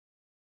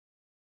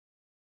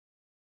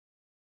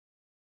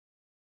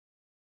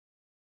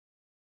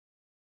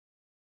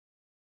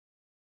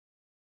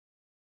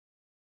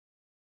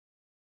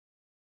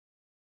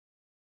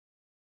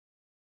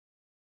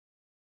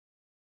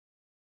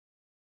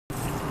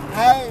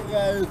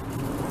guys,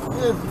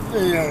 it's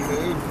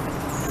Leonard.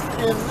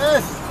 In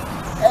this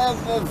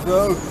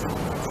episode,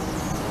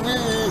 we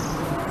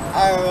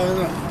are going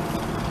to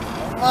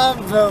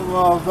once a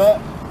robot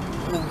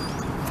and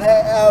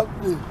take out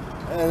the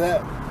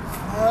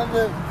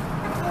electronic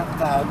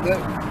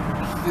component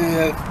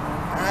because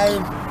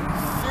I'm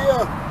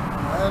still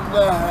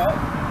under her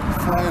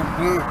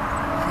cerebral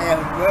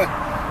camera.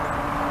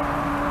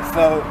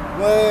 So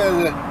we're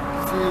going to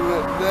see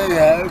what they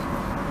have.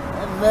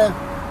 And then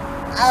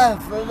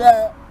after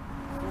that,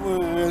 we're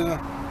going to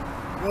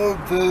go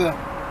to the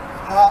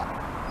park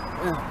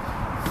and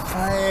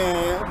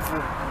play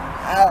some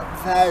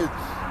outside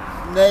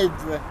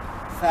nature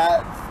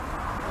sights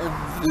and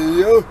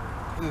view.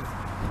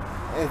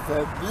 It's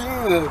a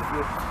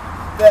beautiful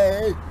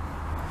day,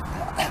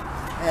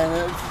 and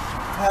it's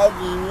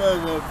probably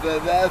one of the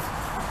best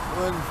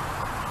ones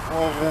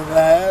we're going to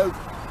have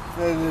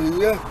for the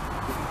year.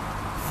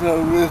 So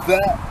with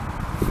that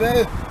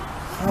said,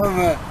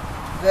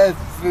 let's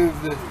do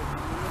this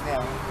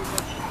now.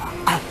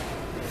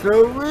 So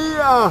we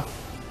are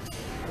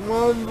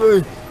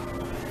wondering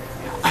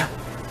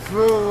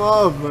from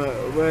Walmart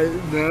right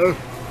now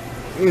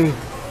if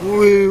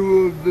we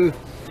will just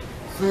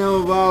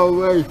sell our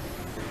way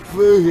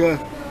through here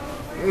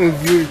if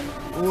we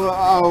want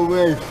our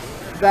way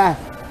back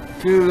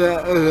to the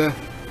other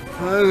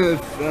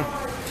furniture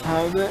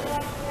cabinet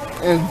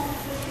and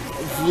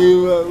see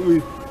what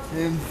we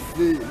can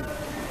see.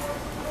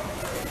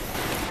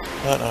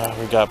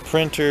 We got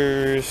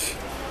printers.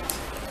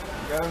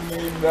 Don't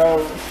need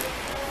those.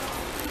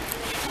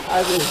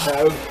 I just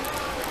have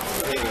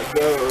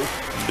those.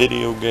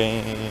 Video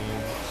games.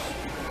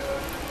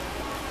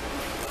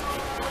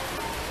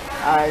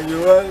 You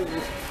want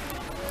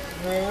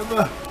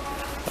neighbor?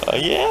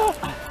 Yeah.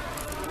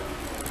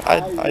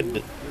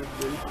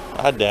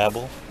 I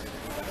dabble.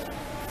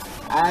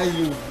 I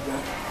used to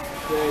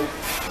play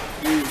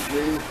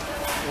TV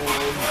for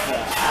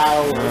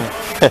hours.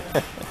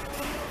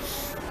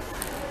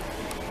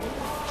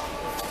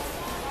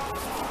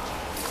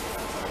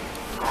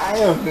 I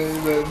don't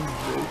even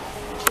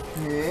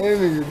see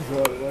any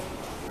sort of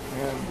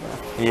camera.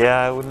 Yeah,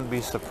 I wouldn't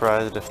be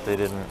surprised if they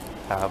didn't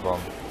have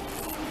them.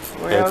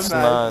 Well, It's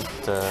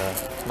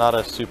not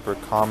a super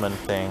common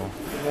thing.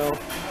 No.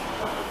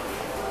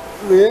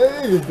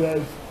 Really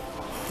does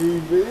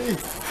TV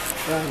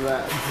from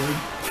that thing.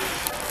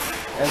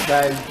 If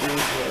I do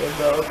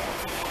for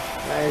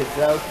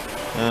myself.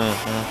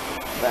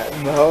 But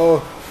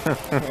no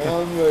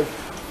cameras.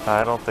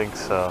 I don't think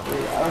so.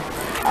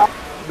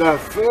 The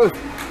first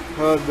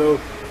hurdle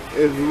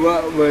is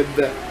what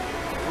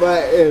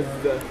is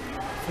the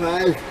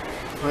price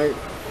point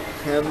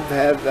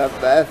compared to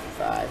Best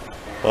Buy?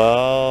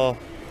 Well,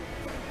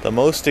 the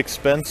most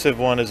expensive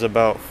one is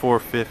about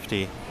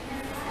 $450,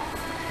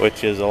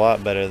 which is a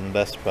lot better than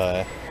Best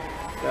Buy.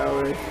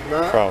 So it's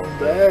not Probably.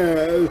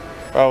 bad.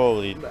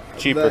 Probably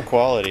cheaper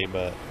quality,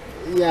 but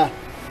Yeah,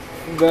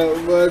 but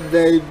would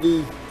they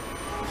be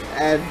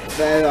as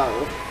better?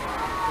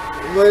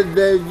 Would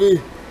they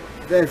be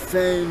the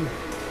same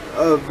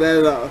or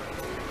better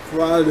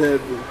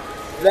quality?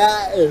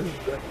 That is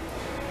the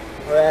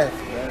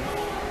question.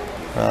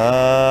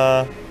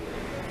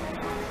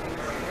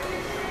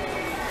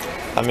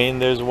 I mean,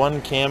 there's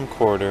one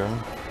camcorder.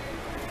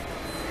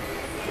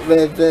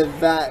 With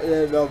that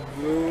little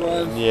blue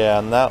one? Yeah,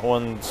 and that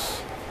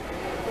one's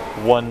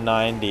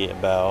 $190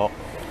 about.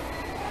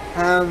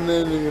 How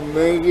many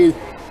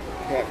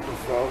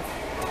megapixels?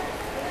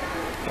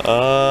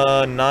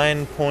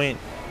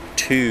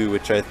 9.2,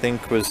 which I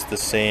think was the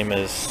same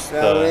as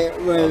So the it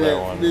other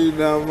wouldn't one. be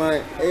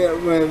it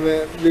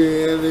wouldn't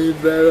be any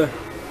better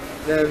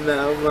than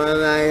the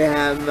one I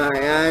had my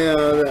eye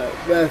on at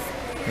Best Buy.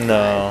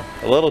 No,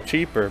 a little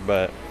cheaper,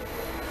 but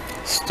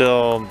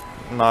still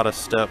not a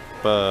step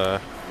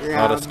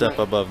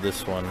above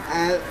this one.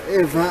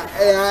 If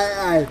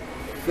I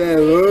said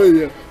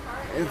earlier,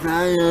 if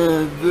I'm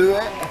gonna do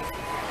it,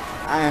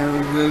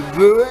 I'm gonna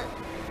do it,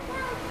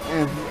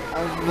 and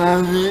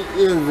nothing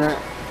is that.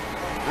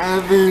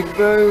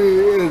 Everybody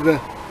is a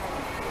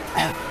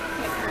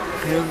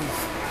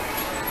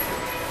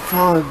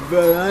fun,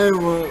 but I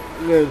want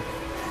this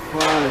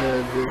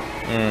quality.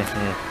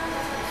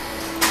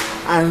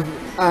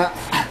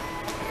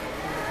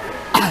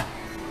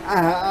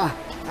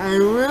 I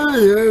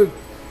really have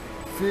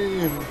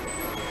seen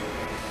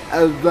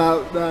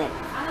about that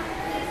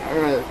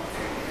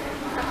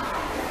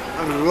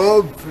a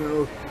road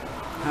pill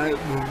type of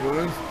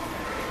one,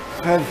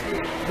 because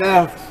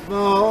they're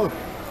small,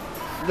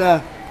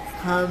 they're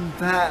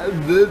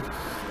compacted,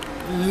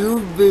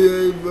 you'll be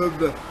able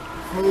to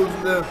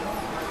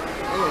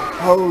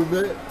hold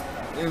it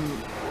in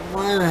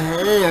one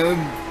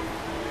hand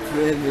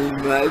pretty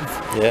much.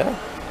 Yeah.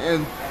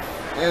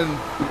 And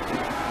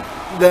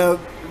the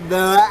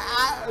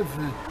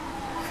action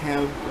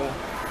camera.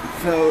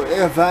 So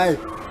if I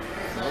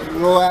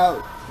go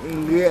out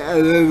and get a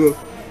little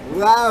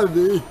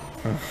rowdy,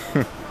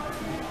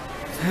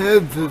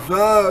 chances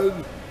are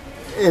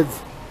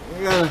it's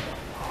gonna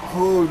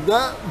hold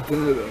up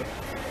better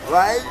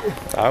right?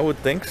 I would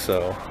think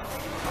so.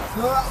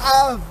 So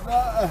I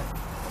thought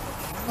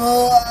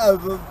more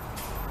of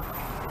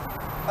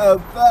a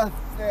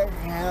spastic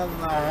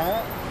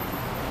hammer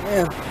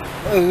and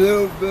a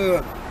little bit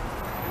of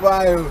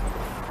wild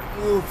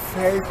blue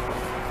face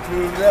to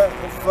look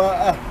for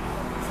a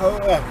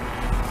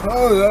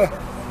Coca-Cola.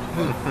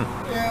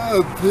 It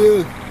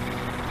appears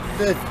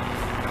this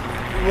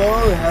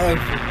road has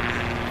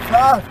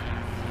soft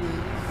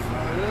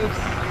colors,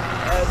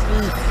 at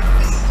least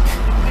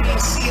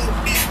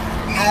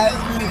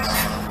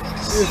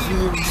if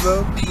you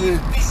look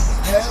this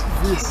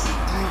healthy,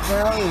 you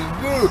can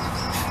do.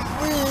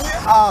 We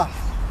are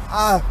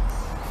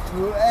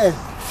to a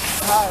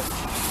hot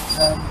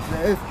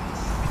someplace.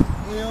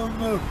 You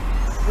know,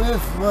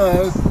 this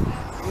one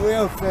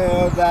will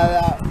figure that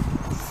out.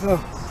 So,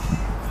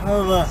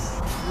 come on,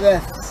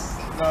 let's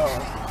go.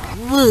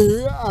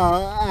 We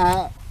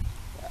are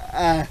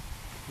at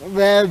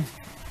red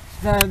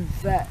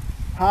sunset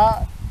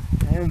hot,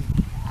 and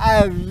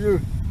as you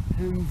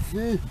can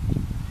see,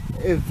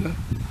 it's a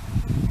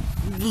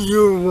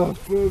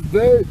beautiful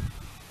day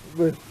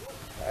with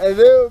a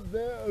little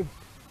bit of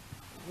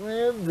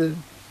wind,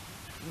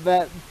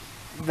 but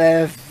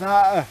there's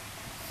not a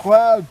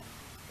cloud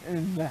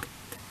in the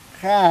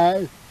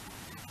sky,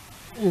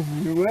 if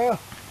you will.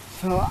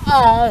 So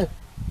I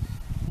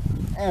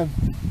am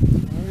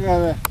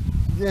gonna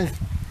just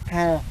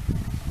kind of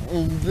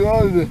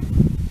enjoy the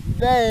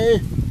day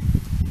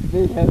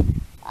because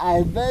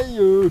I bet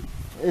you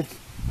it's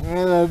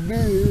gonna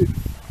be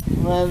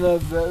one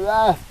of the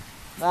last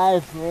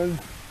nice ones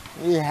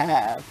we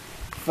have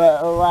for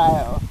a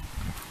while.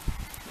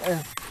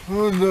 And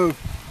who knows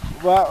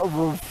what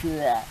we'll see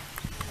at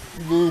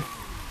these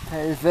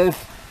places.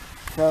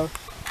 So,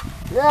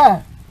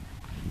 yeah,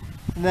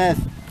 let's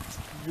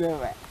do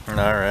it. All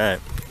right.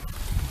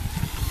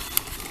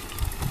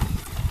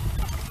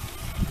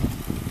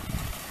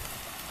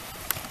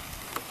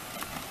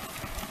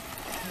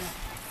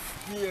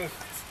 Here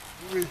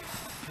we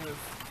can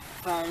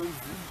find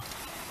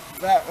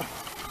that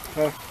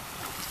for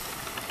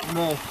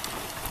me,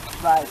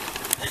 like.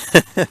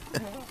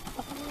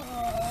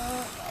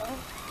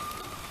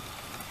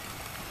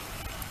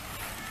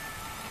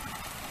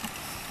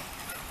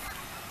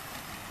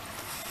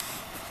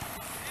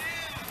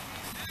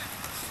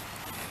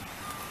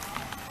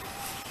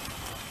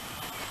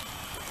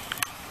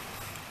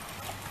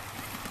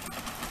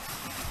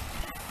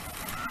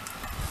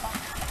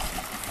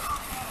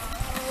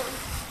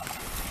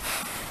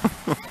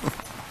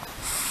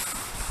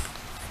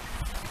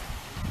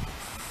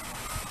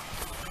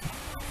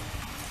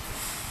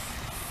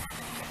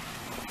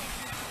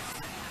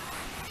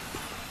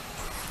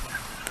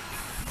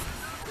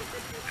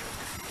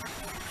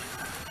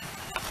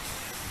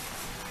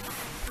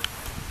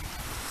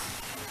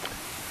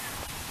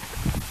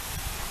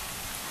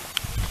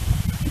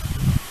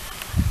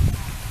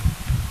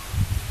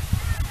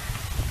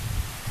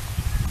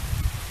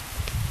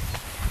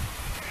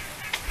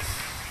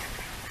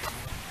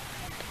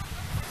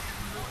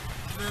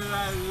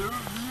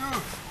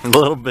 A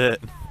little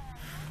bit.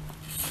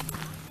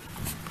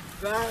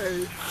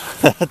 Sorry.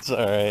 That's all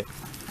right.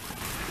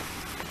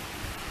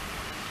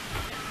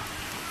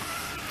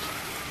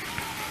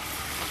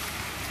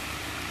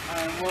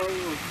 I want to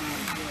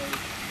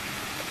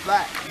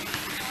but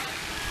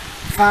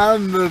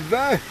found the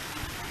best.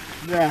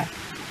 Yeah,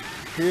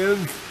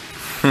 kids.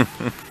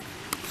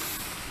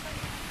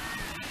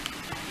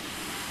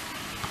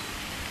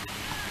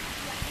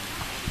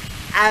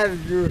 As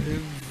you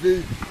can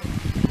see,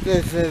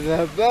 this is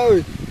a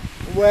very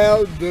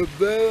well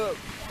developed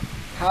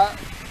park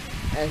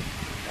and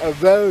a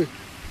very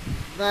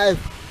nice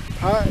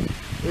park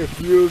if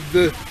you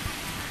just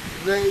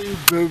need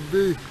to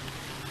be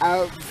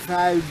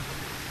outside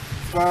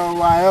for a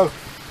while.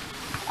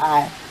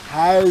 I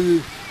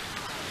highly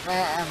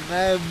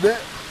recommend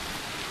it.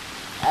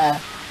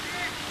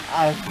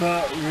 I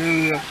felt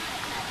really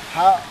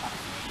hot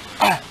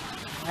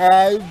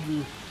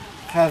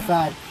because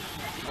I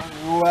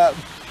grew up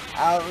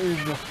out in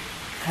the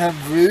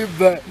country,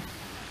 but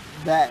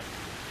that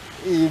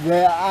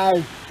even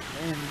I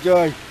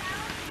enjoy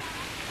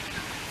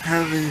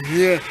coming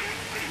here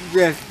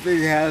just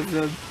because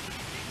of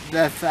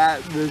the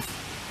fact that it's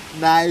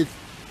nice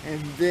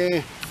and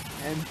big,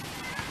 and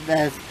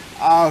there's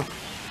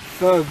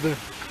also the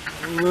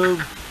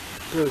room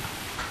to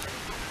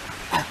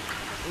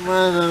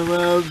run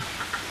around.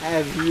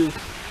 As you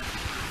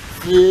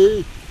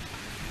see,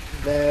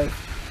 there's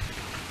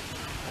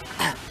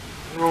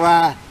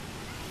grass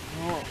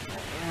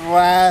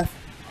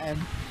and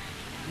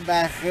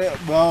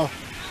basketball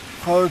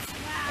courts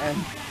and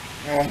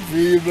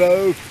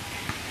gazebos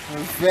to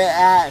sit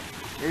at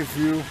if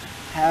you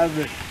have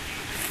a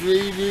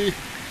CD.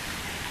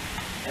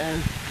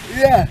 And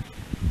yeah,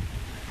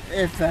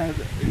 it's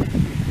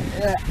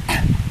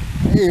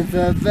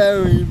a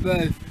very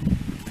nice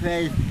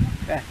place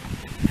to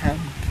come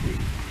to.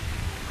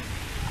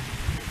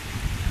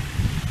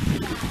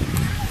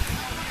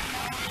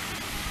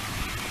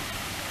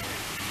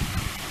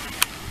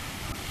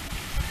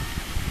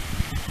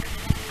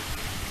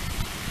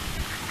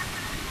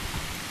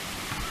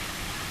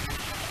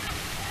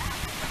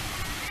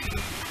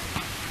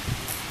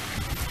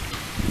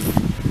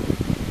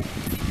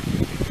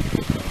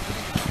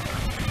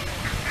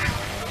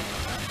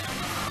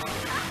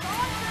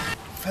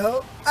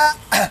 So,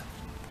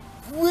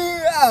 we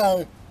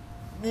are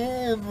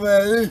getting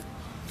ready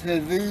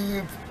to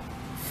leave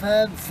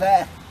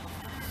Sunset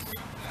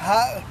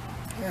Park,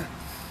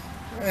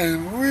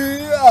 and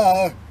we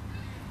are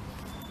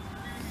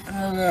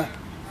gonna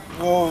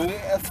go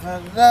get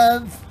some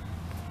lunch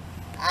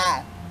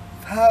at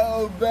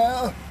Taco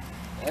Bell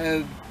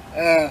and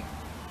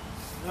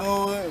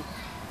go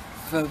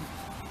some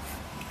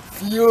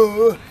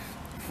fuel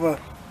for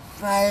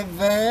my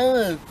van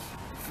and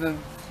some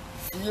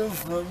fuel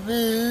for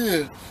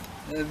me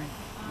and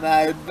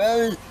my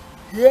buddy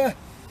here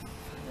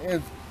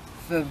and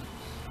some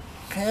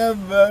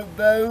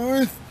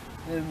hamburgers,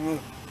 and we'll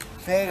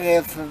take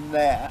it from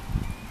there.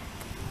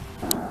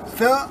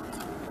 So,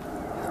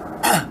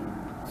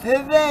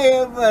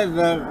 today was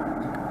a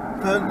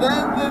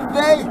productive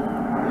day,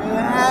 and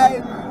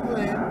I will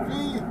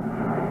see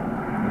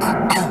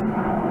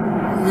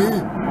we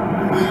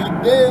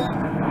did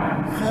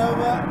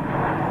come up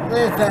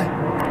with a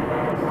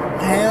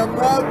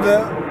camera,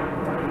 but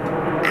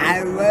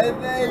I was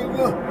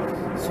able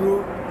to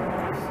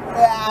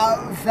go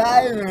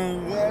outside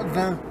and get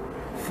some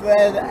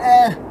fresh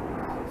air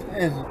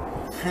and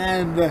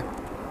kind of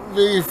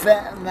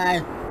reset my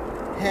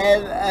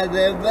head a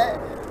little bit,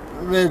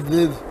 which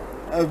is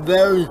a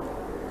very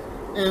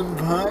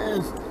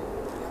important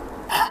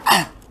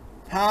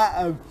part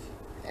of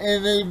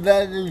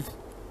anybody's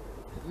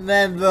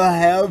mental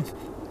health,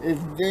 is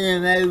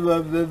being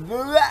able to do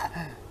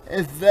that,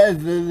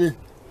 especially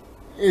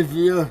if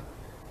you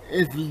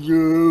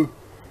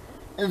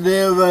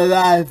live a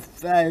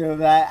lifestyle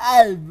like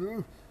I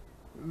do,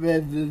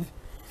 which is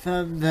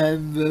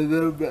sometimes a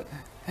little bit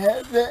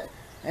heavy,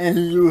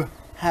 and you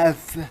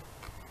have to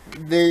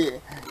be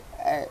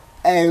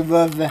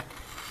able to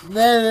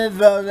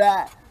manage all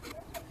that.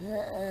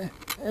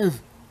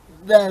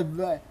 That's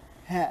what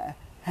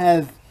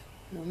has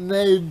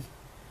made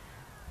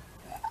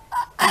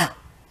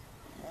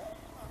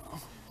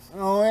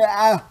going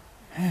out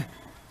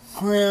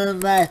clear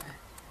my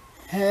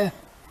head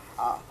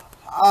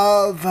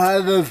all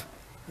part of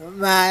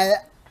my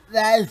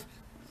life.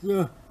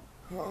 So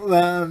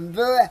when I'm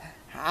doing,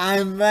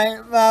 I'm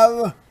right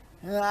now,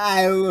 and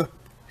I will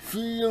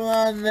see you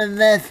on the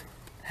next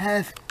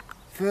half.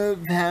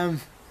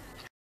 Sometimes